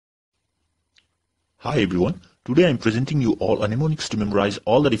Hi everyone, today I am presenting you all mnemonics to memorize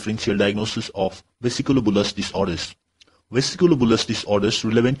all the differential diagnosis of vesiculobullous disorders. Vesiculobullous disorders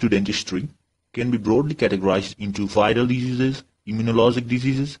relevant to dentistry can be broadly categorized into viral diseases, immunologic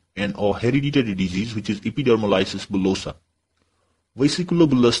diseases, and or hereditary disease which is epidermolysis bullosa.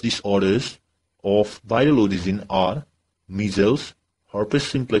 Vesiculobullous disorders of viral origin are measles, Herpes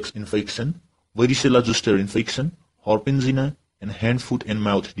Simplex infection, Varicella zoster infection, Herpangina, and hand, foot, and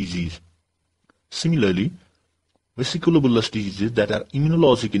mouth disease. Similarly, vesiculobullous diseases that are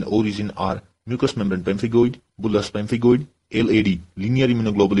immunologic in origin are mucous membrane pemphigoid, bullous pemphigoid, LAD, linear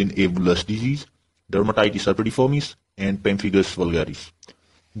immunoglobulin A bullous disease, Dermatitis Herpetiformis, and Pemphigus Vulgaris.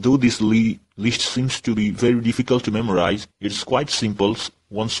 Though this list seems to be very difficult to memorize, it's quite simple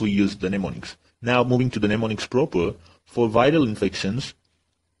once we use the mnemonics. Now moving to the mnemonics proper, for viral infections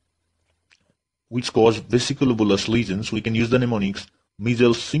which cause vesiculobullous lesions, we can use the mnemonics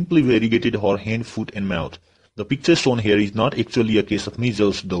Measles Simply Variegated Her, hand, foot, and mouth. The picture shown here is not actually a case of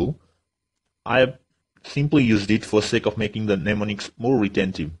measles, though. I have simply used it for sake of making the mnemonics more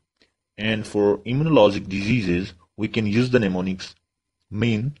retentive. And for immunologic diseases, we can use the mnemonics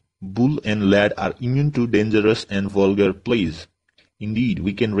Men, bull, and lad are immune to dangerous and vulgar plays. Indeed,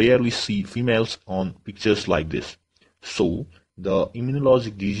 we can rarely see females on pictures like this. So, the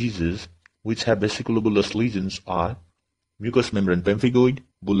immunologic diseases which have vesiculobullous lesions are mucous membrane pemphigoid,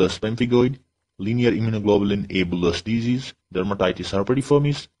 bullous pemphigoid, linear immunoglobulin A bullous disease, Dermatitis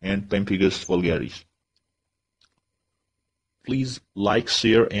Herpetiformis, and Pemphigus Vulgaris. Please like,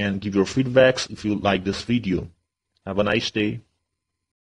 share, and give your feedbacks if you like this video. Have a nice day.